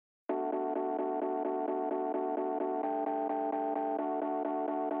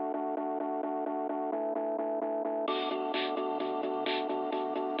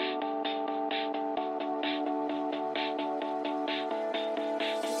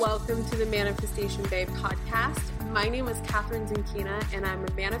Welcome to the Manifestation Babe podcast. My name is Catherine Zinkina, and I'm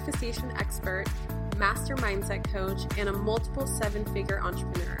a manifestation expert, master mindset coach, and a multiple seven-figure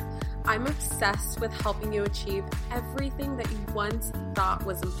entrepreneur. I'm obsessed with helping you achieve everything that you once thought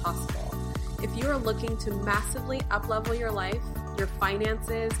was impossible. If you are looking to massively uplevel your life, your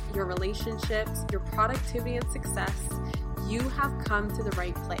finances, your relationships, your productivity and success, you have come to the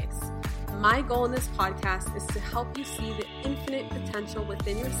right place. My goal in this podcast is to help you see the infinite potential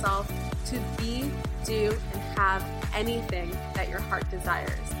within yourself to be, do, and have anything that your heart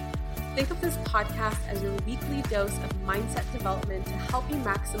desires. Think of this podcast as your weekly dose of mindset development to help you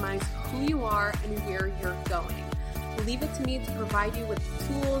maximize who you are and where you're going. Leave it to me to provide you with the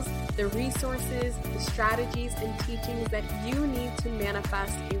tools, the resources, the strategies, and teachings that you need to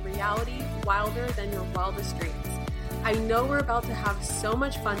manifest a reality wilder than your wildest dreams. I know we're about to have so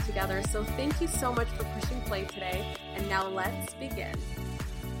much fun together, so thank you so much for pushing play today, and now let's begin.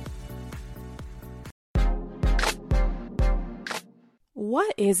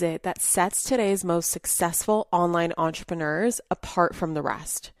 What is it that sets today's most successful online entrepreneurs apart from the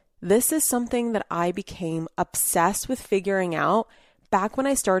rest? This is something that I became obsessed with figuring out back when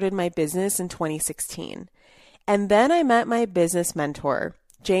I started my business in 2016. And then I met my business mentor,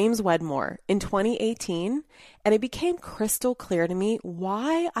 James Wedmore, in 2018, and it became crystal clear to me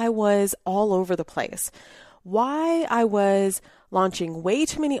why I was all over the place, why I was launching way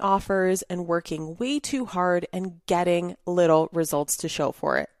too many offers and working way too hard and getting little results to show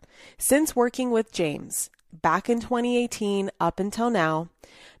for it. Since working with James back in 2018 up until now,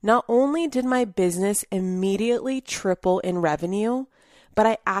 not only did my business immediately triple in revenue, but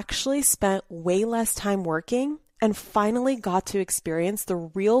I actually spent way less time working and finally got to experience the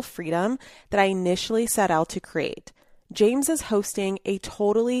real freedom that I initially set out to create. James is hosting a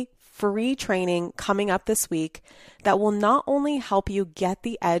totally free training coming up this week that will not only help you get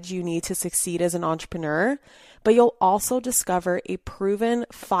the edge you need to succeed as an entrepreneur, but you'll also discover a proven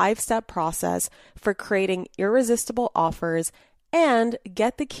 5-step process for creating irresistible offers and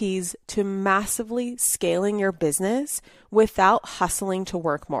get the keys to massively scaling your business without hustling to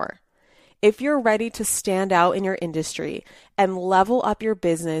work more. If you're ready to stand out in your industry and level up your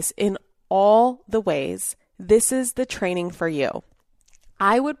business in all the ways, this is the training for you.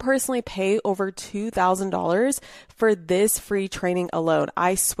 I would personally pay over $2,000 for this free training alone.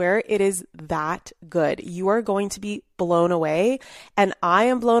 I swear it is that good. You are going to be blown away, and I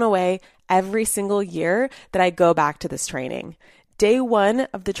am blown away every single year that I go back to this training. Day 1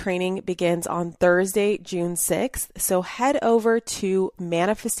 of the training begins on Thursday, June 6th. So head over to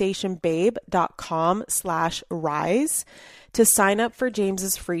manifestationbabe.com/rise to sign up for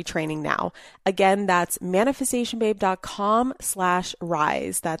James's free training now. Again, that's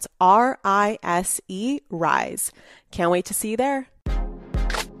manifestationbabe.com/rise. That's RISE, rise. Can't wait to see you there.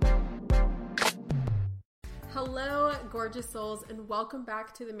 Hello, gorgeous souls, and welcome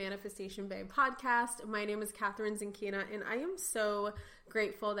back to the Manifestation Babe podcast. My name is Catherine Zinkina, and I am so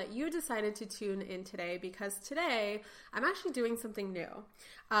grateful that you decided to tune in today because today I'm actually doing something new.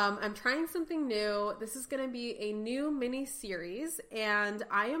 I'm trying something new. This is going to be a new mini series, and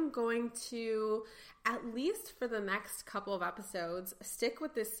I am going to, at least for the next couple of episodes, stick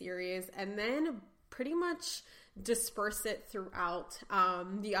with this series and then pretty much disperse it throughout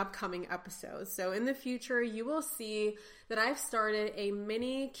the upcoming episodes. So in the future, you will see that I've started a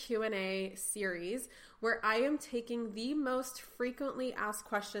mini Q&A series where I am taking the most frequently asked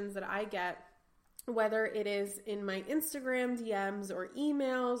questions that I get, whether it is in my Instagram DMs or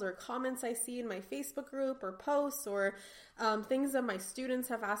emails or comments I see in my Facebook group or posts or things that my students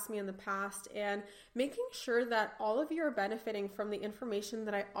have asked me in the past, and making sure that all of you are benefiting from the information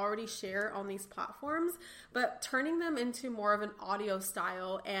that I already share on these platforms, but turning them into more of an audio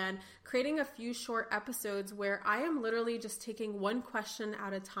style and creating a few short episodes where I am literally just taking one question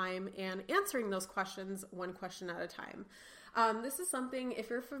at a time and answering those questions one question at a time. This is something, if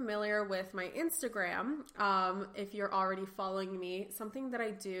you're familiar with my Instagram, if you're already following me, something that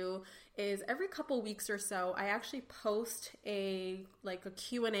I do is every couple weeks or so, I actually post a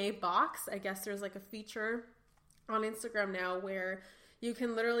Q&A box. I guess there's like a feature on Instagram now where you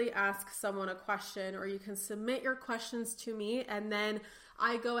can literally ask someone a question, or you can submit your questions to me, and then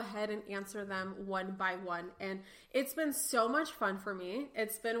I go ahead and answer them one by one. And it's been so much fun for me.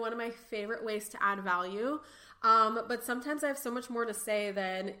 It's been one of my favorite ways to add value. But sometimes I have so much more to say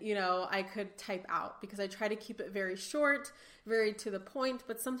than, I could type out, because I try to keep it very short, very to the point,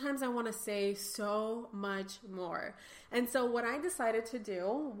 but sometimes I want to say so much more. And so what I decided to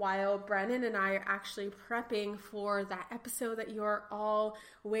do while Brennan and I are actually prepping for that episode that you're all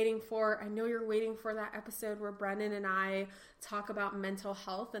waiting for, I know you're waiting for that episode where Brennan and I talk about mental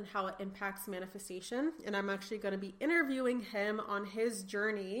health and how it impacts manifestation. And I'm actually going to be interviewing him on his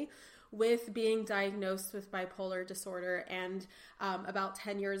journey with being diagnosed with bipolar disorder and about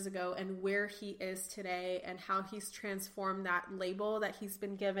 10 years ago, and where he is today and how he's transformed that label that he's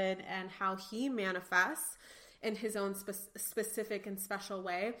been given and how he manifests in his own specific and special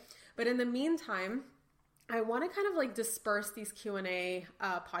way. But in the meantime, I want to kind of like disperse these Q&A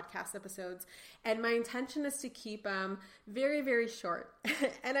podcast episodes, and my intention is to keep them very, very short.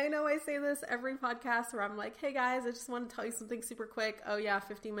 And I know I say this every podcast where I'm like, hey guys, I just want to tell you something super quick. Oh yeah,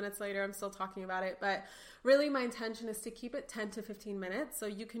 15 minutes later, I'm still talking about it. But really my intention is to keep it 10 to 15 minutes so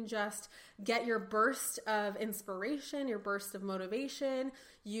you can just get your burst of inspiration, your burst of motivation.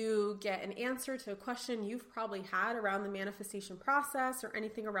 You get an answer to a question you've probably had around the manifestation process, or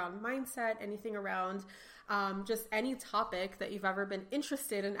anything around mindset, anything around just any topic that you've ever been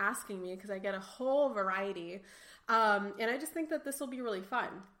interested in asking me, because I get a whole variety. And I just think that this will be really fun.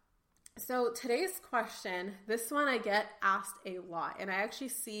 So today's question, this one I get asked a lot, and I actually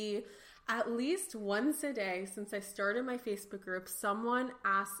see at least once a day since I started my Facebook group, someone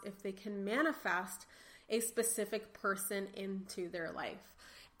asks if they can manifest a specific person into their life.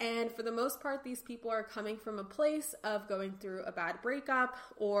 And for the most part, these people are coming from a place of going through a bad breakup,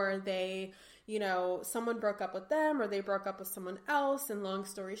 or they, someone broke up with them, or they broke up with someone else. And long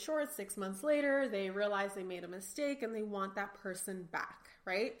story short, 6 months later, they realize they made a mistake and they want that person back,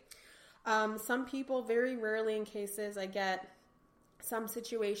 right? Some people, very rarely in cases, I get some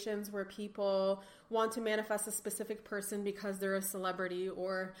situations where people want to manifest a specific person because they're a celebrity,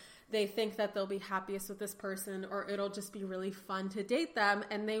 or they think that they'll be happiest with this person, or it'll just be really fun to date them,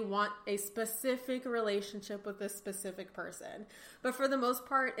 and they want a specific relationship with this specific person. But for the most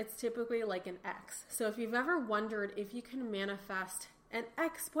part, it's typically like an ex. So if you've ever wondered if you can manifest an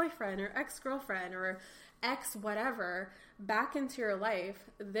ex-boyfriend or ex-girlfriend or ex whatever back into your life,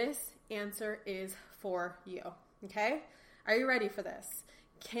 this answer is for you. Okay? Are you ready for this?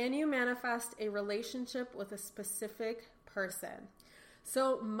 Can you manifest a relationship with a specific person?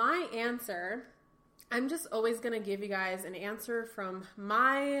 So my answer, I'm just always going to give you guys an answer from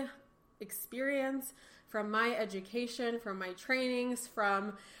my experience, from my education, from my trainings,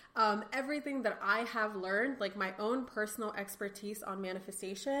 from everything that I have learned, like my own personal expertise on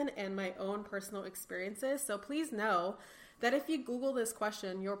manifestation and my own personal experiences. So please know that if you Google this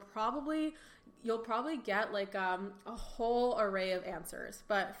question, you'll probably get like a whole array of answers.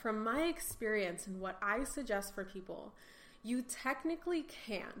 But from my experience and what I suggest for people, you technically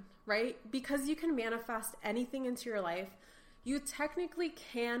can, right? Because you can manifest anything into your life, you technically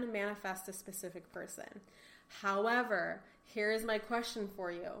can manifest a specific person. However, here is my question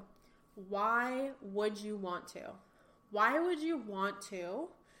for you. Why would you want to? Why would you want to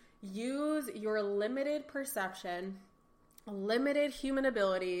use your limited perception, limited human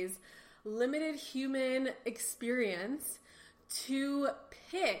abilities, limited human experience to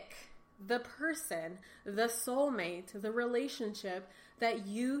pick the person, the soulmate, the relationship that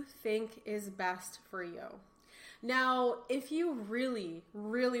you think is best for you? Now, if you really,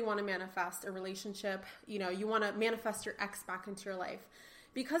 really want to manifest a relationship, you want to manifest your ex back into your life,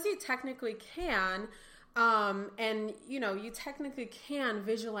 because you technically can, and you technically can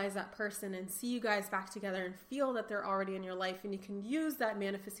visualize that person and see you guys back together and feel that they're already in your life, and you can use that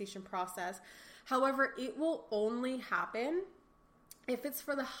manifestation process. However, it will only happen if it's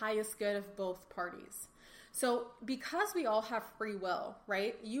for the highest good of both parties. So because we all have free will,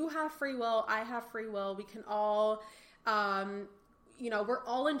 right? You have free will, I have free will. We can all, we're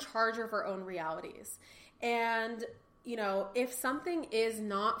all in charge of our own realities. And if something is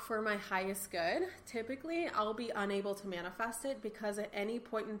not for my highest good, typically I'll be unable to manifest it, because at any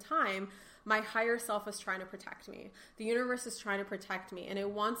point in time, my higher self is trying to protect me. The universe is trying to protect me, and it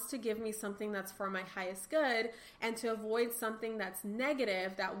wants to give me something that's for my highest good, and to avoid something that's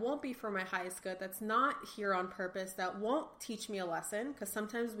negative, that won't be for my highest good, that's not here on purpose, that won't teach me a lesson. Because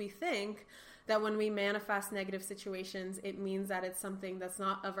sometimes we think that when we manifest negative situations, it means that it's something that's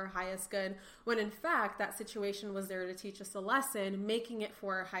not of our highest good, when in fact that situation was there to teach us a lesson, making it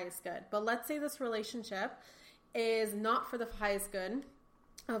for our highest good. But let's say this relationship is not for the highest good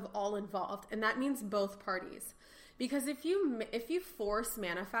of all involved, and that means both parties. Because if you force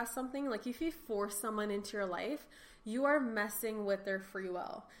manifest something, like if you force someone into your life, you are messing with their free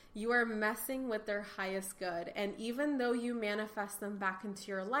will. You are messing with their highest good. And even though you manifest them back into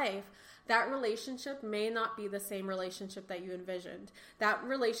your life, that relationship may not be the same relationship that you envisioned. That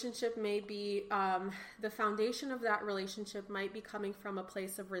relationship may be, the foundation of that relationship might be coming from a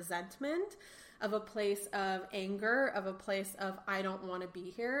place of resentment, of a place of anger, of a place of, I don't want to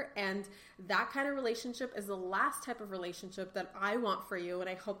be here. And that kind of relationship is the last type of relationship that I want for you, and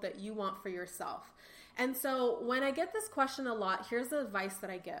I hope that you want for yourself. And so when I get this question a lot, here's the advice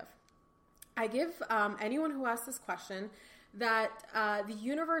that I give. I give anyone who asks this question that the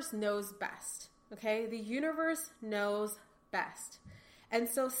universe knows best, okay? The universe knows best. And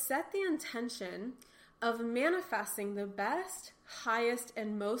so set the intention of manifesting the best, highest,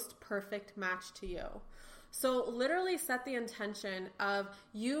 and most perfect match to you. So literally set the intention of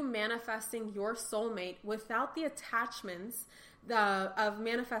you manifesting your soulmate without the attachments of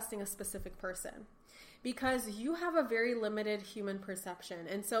manifesting a specific person. Because you have a very limited human perception.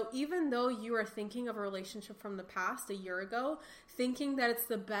 And so even though you are thinking of a relationship from the past a year ago, thinking that it's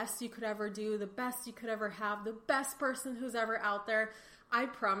the best you could ever do, the best you could ever have, the best person who's ever out there, I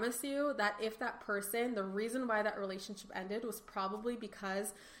promise you that if that person, the reason why that relationship ended was probably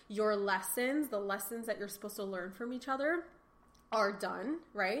because your lessons, the lessons that you're supposed to learn from each other, are done,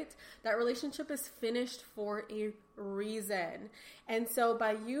 right? That relationship is finished for a reason. And so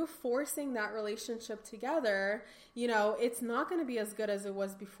by you forcing that relationship together, it's not going to be as good as it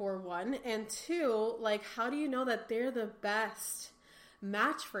was before, one. And two, like, how do you know that they're the best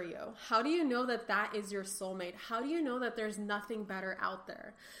match for you? How do you know that that is your soulmate? How do you know that there's nothing better out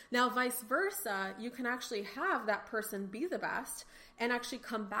there? Now, vice versa, you can actually have that person be the best and actually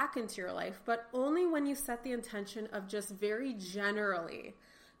come back into your life, but only when you set the intention of just very generally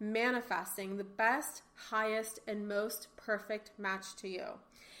manifesting the best, highest, and most perfect match to you.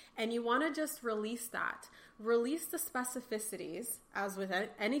 And you want to just release that. Release the specificities. As with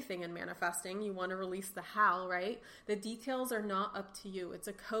anything in manifesting, you want to release the how, right? The details are not up to you. It's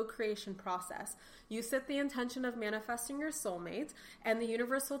a co-creation process. You set the intention of manifesting your soulmate, and the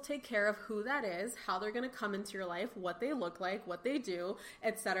universe will take care of who that is, how they're going to come into your life, what they look like, what they do,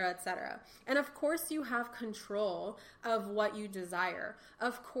 etc., etc. And of course, you have control of what you desire.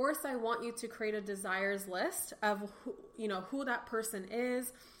 Of course, I want you to create a desires list of who that person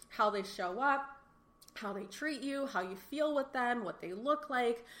is, how they show up, how they treat you, how you feel with them, what they look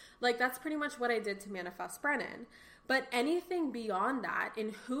like. Like, that's pretty much what I did to manifest Brennan. But anything beyond that,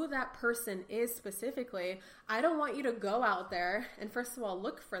 in who that person is specifically, I don't want you to go out there and, first of all,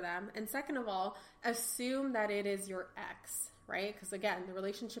 look for them. And second of all, assume that it is your ex, right? Because again, the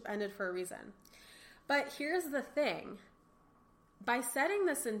relationship ended for a reason. But here's the thing. By setting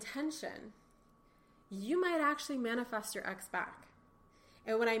this intention, you might actually manifest your ex back.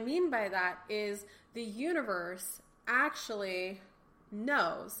 And what I mean by that is the universe actually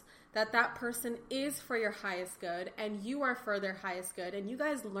knows that that person is for your highest good and you are for their highest good, and you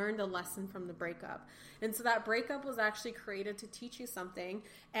guys learned a lesson from the breakup. And so that breakup was actually created to teach you something,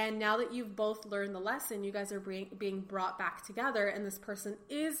 and now that you've both learned the lesson, you guys are being brought back together, and this person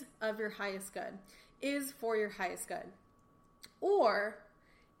is of your highest good, is for your highest good. Or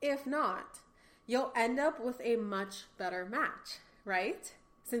if not, you'll end up with a much better match, right?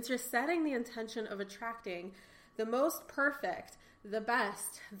 Since you're setting the intention of attracting the most perfect, the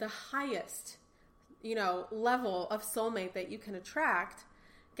best, the highest, level of soulmate that you can attract,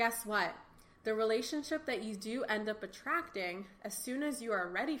 guess what? The relationship that you do end up attracting, as soon as you are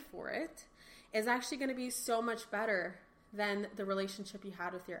ready for it, is actually going to be so much better than the relationship you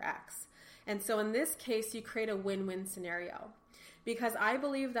had with your ex. And so in this case, you create a win-win scenario. Because I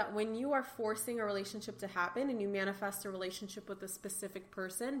believe that when you are forcing a relationship to happen and you manifest a relationship with a specific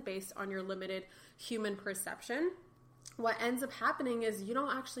person based on your limited human perception, what ends up happening is you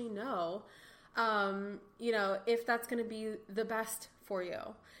don't actually know, if that's going to be the best for you.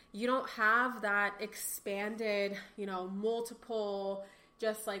 You don't have that expanded, multiple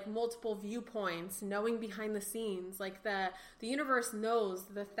viewpoints, knowing behind the scenes. Like the universe knows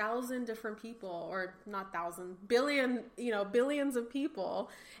the 1,000 different people, or not 1,000, billions of people,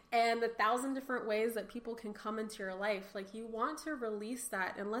 and the 1,000 different ways that people can come into your life. Like, you want to release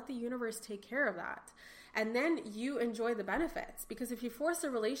that and let the universe take care of that. And then you enjoy the benefits, because if you force a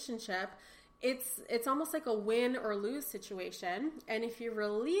relationship, it's almost like a win or lose situation. And if you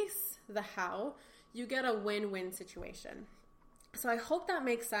release the how, you get a win-win situation. So I hope that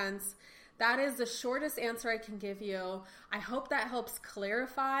makes sense, that is the shortest answer I can give you. I hope that helps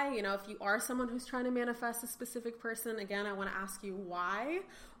clarify, if you are someone who's trying to manifest a specific person, again, I want to ask you why.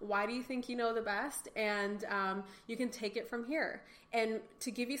 Why do you think you know the best? And you can take it from here. And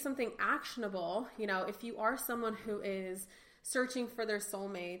to give you something actionable, if you are someone who is searching for their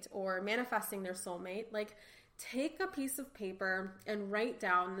soulmate or manifesting their soulmate, like, take a piece of paper and write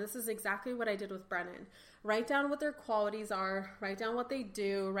down, this is exactly what I did with Brennan, write down what their qualities are, write down what they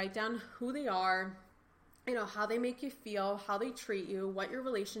do, write down who they are, how they make you feel, how they treat you, what your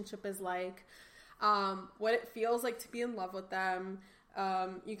relationship is like, what it feels like to be in love with them.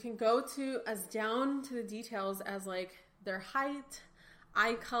 You can go as down to the details as like their height,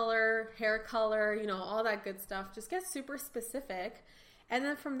 eye color, hair color, all that good stuff. Just get super specific. And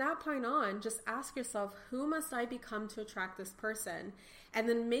then from that point on, just ask yourself, who must I become to attract this person? And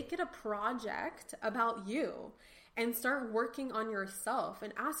then make it a project about you and start working on yourself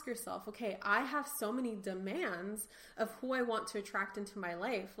and ask yourself, okay, I have so many demands of who I want to attract into my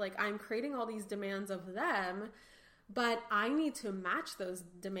life. Like, I'm creating all these demands of them, but I need to match those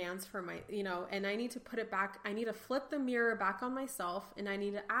demands for my, and I need to put it back. I need to flip the mirror back on myself, and I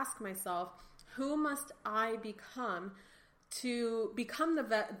need to ask myself, who must I become to become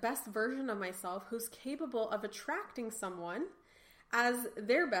the best version of myself who's capable of attracting someone as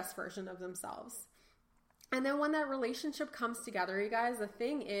their best version of themselves. And then when that relationship comes together, you guys, the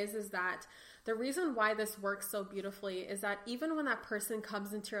thing is that the reason why this works so beautifully is that even when that person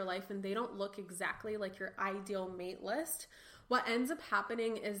comes into your life and they don't look exactly like your ideal mate list, what ends up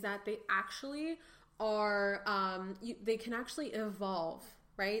happening is that they actually are, they can actually evolve.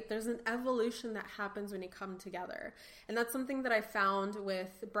 Right? There's an evolution that happens when you come together. And that's something that I found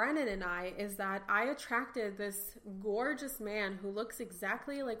with Brennan and I, is that I attracted this gorgeous man who looks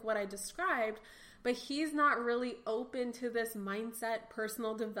exactly like what I described, but he's not really open to this mindset,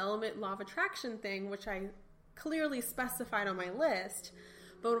 personal development, law of attraction thing, which I clearly specified on my list.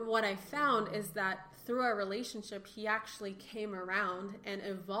 But what I found is that through our relationship, he actually came around and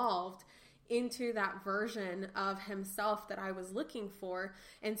evolved into that version of himself that I was looking for.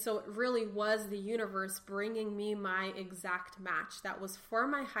 And so it really was the universe bringing me my exact match that was for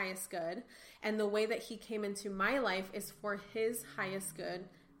my highest good. And the way that he came into my life is for his highest good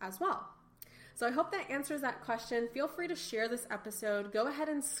as well. So I hope that answers that question. Feel free to share this episode. Go ahead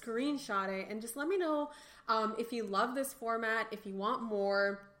and screenshot it and just let me know if you love this format, if you want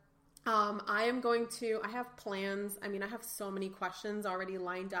more. I have plans. I have so many questions already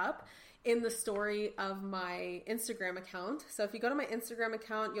lined up in the story of my Instagram account. So if you go to my Instagram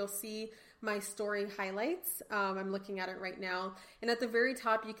account, you'll see my story highlights. I'm looking at it right now. And at the very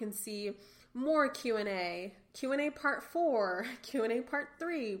top, you can see more Q&A part 4, Q&A part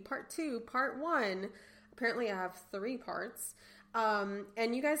 3, part 2, part 1. Apparently I have 3 parts.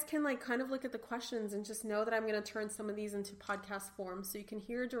 And you guys can kind of look at the questions and just know that I'm going to turn some of these into podcast form so you can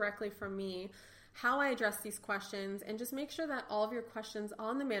hear directly from me how I address these questions, and just make sure that all of your questions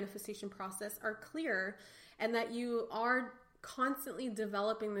on the manifestation process are clear and that you are constantly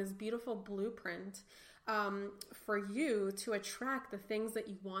developing this beautiful blueprint for you to attract the things that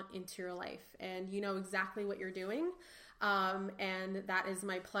you want into your life. And you know exactly what you're doing. And that is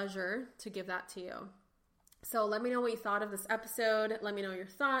my pleasure to give that to you. So let me know what you thought of this episode. Let me know your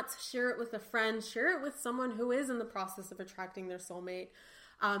thoughts. Share it with a friend. Share it with someone who is in the process of attracting their soulmate.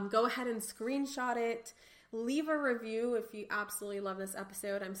 Go ahead and screenshot it. Leave a review if you absolutely love this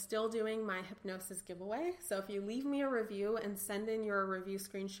episode. I'm still doing my hypnosis giveaway. So if you leave me a review and send in your review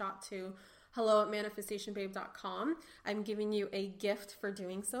screenshot to hello@manifestationbabe.com, I'm giving you a gift for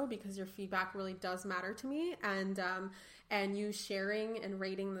doing so, because your feedback really does matter to me. And you sharing and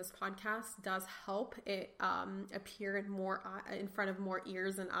rating this podcast does help it appear in front of more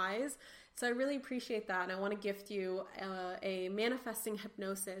ears and eyes. So I really appreciate that. And I want to gift you a manifesting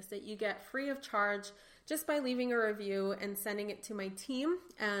hypnosis that you get free of charge just by leaving a review and sending it to my team,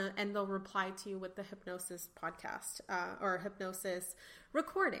 and they'll reply to you with the hypnosis podcast or hypnosis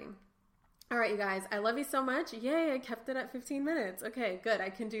recording. All right, you guys, I love you so much. Yay, I kept it at 15 minutes. Okay, good. I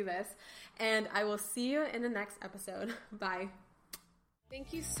can do this. And I will see you in the next episode. Bye.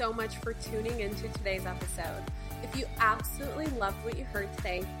 Thank you so much for tuning into today's episode. If you absolutely loved what you heard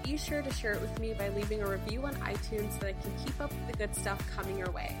today, be sure to share it with me by leaving a review on iTunes so that I can keep up with the good stuff coming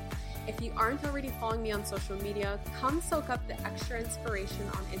your way. If you aren't already following me on social media, come soak up the extra inspiration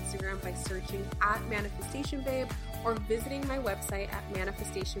on Instagram by searching @manifestationbabe or visiting my website at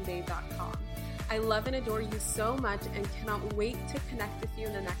manifestationbabe.com. I love and adore you so much and cannot wait to connect with you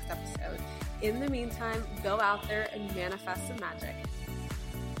in the next episode. In the meantime, go out there and manifest some magic.